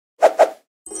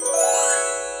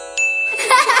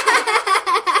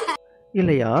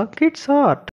Ilaya, kids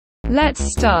art. Let's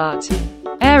start.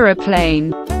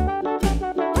 Aeroplane.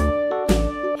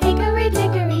 Hickory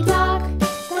dickory dock,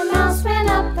 the mouse ran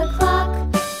up the clock.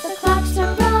 The clock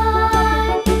struck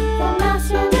one, the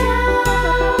mouse ran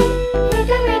down.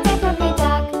 Hickory dickory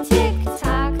dock, tick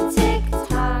tock, tick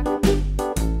tock.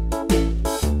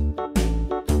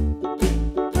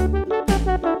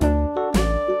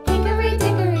 Hickory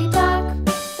dickory dock,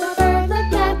 the bird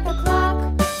looked at the clock.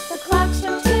 The clock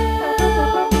struck two,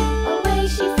 away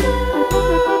she flew.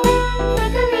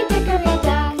 Hickory dickory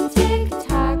dock, tick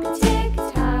tock, tick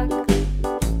tock.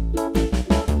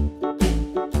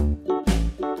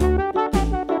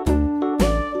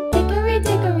 Hickory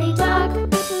dickory dock,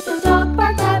 the dog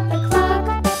barked at the clock.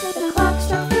 The clock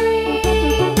struck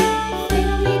three,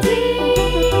 fiddly-dee.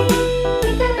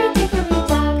 Hickory dickory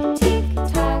dock, tick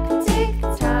tock, tick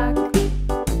tock.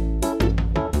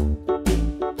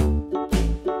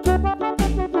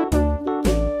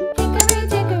 Hickory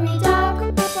dickory dock,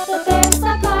 the bear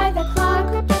sat by the clock.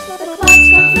 The clock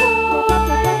struck four,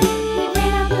 he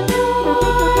ran out the door.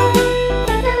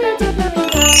 Hickory dickory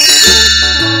dock, tick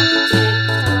tock, tick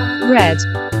tock. Red.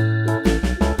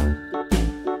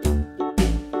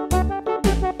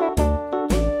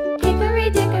 Hickory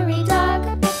dickory dock,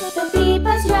 the bee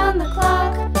buzzed round the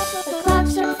clock. The clock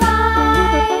struck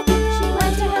five, she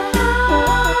went to her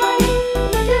hive.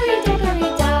 Hickory dickory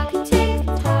dock, tick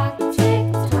tock, tick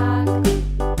tock.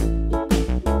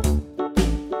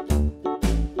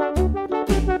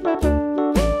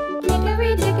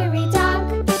 Hickory dickory dock,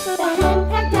 the hen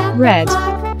pecked at Red. the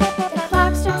clock. The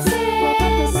clock struck six,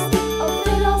 oh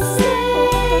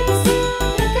fiddle-sticks.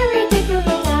 Hickory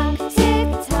dickory dock, tick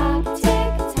tock,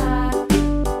 tick tock.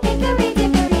 Hickory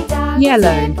dickory dock,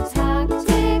 Yellow. tick tock,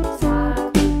 tick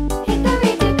tock.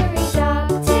 Hickory dickory dock,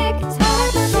 tick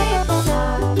tock, tick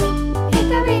tock.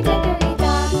 Hickory dickory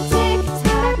dock, tick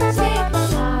tock, tick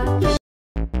tock.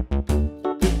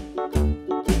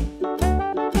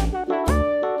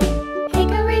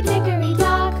 Hickory dickory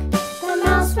dock, the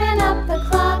mouse ran up the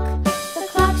clock. The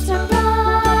clock struck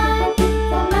one,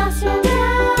 the mouse ran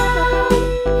down.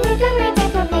 Hickory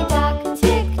dickory dock,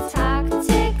 tick tock,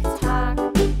 tick tock.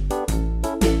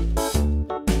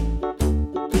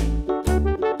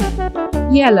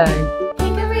 Yellow.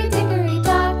 Hickory dickory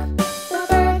dock, the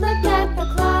bird looked at the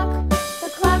clock. The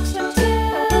clock struck two,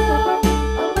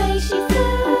 away she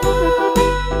flew.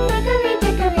 Hickory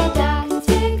dickory dock,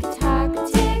 tick tock,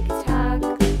 tick tock.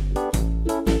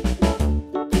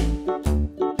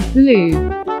 Blue.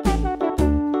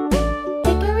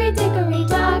 Hickory dickory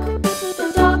dock, the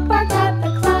dog barked at the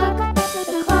clock.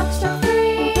 The clock struck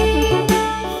three,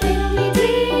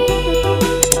 fiddly-dee.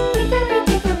 Hickory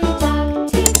dickory dock,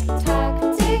 tick tock,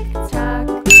 tick tock.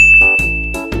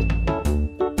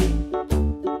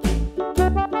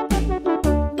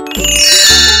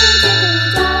 Hickory dickory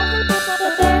dock, the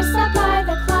bear sat by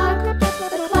the clock.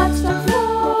 The clock struck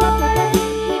four,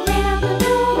 he ran out the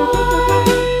door.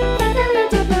 Hickory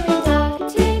dickory dock,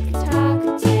 tick tock,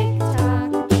 tick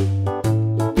tock.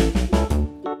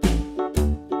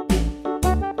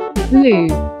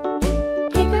 Blue.